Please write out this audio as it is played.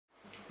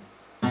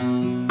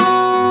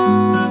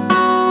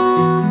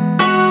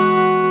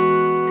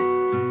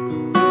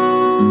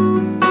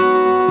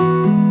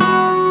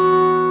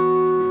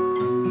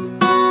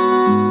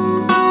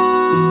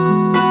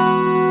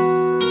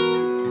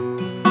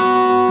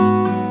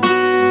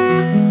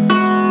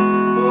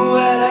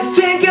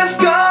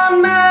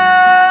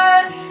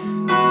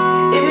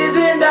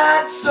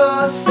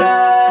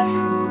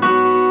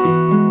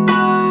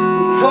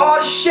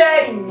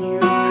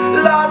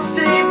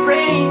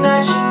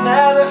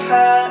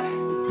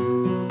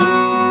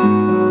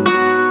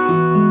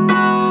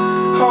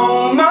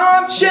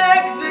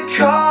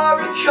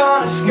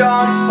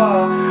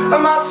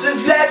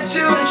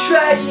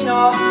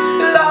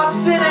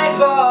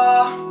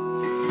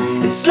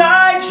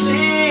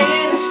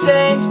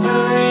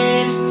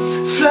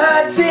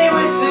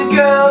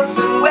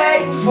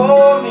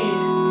for me.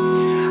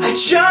 I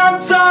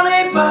jumped on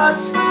a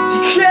bus,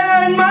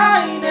 declaring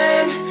my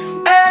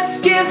name.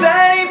 Ask if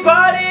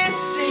anybody's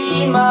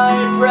seen my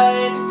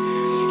brain.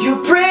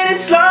 Your brain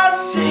is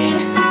lost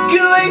in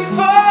going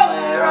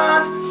forward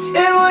on.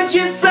 And would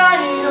you sign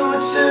an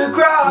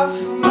autograph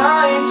for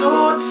my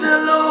daughter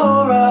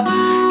Laura?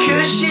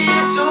 Cause she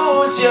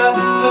adores you,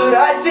 but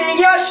I think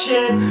you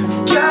should.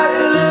 I've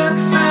gotta look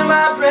for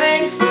my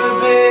brain for a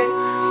bit.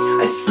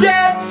 I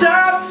stepped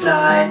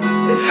outside,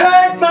 it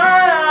hurt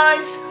my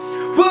eyes.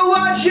 Well,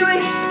 what you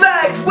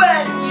expect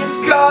when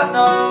you've got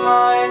no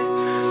mind?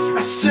 I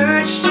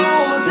searched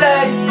all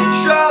day, you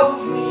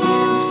drove me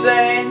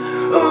insane.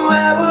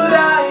 Where would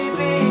I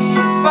be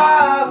if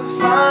I was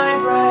my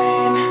brain?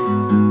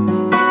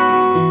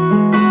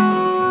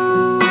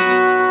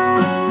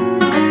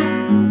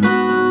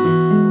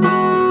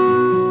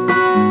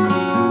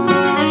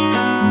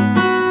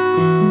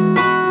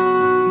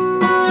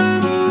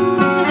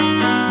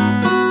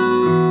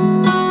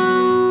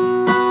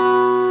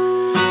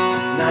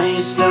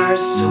 The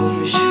nurse told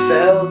me she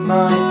felt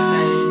my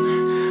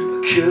pain,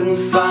 but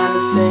couldn't find a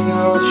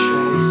single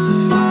trace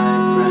of my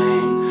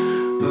brain.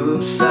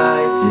 Oops, I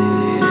did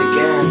it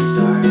again,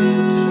 started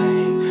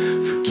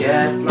playing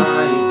Forget My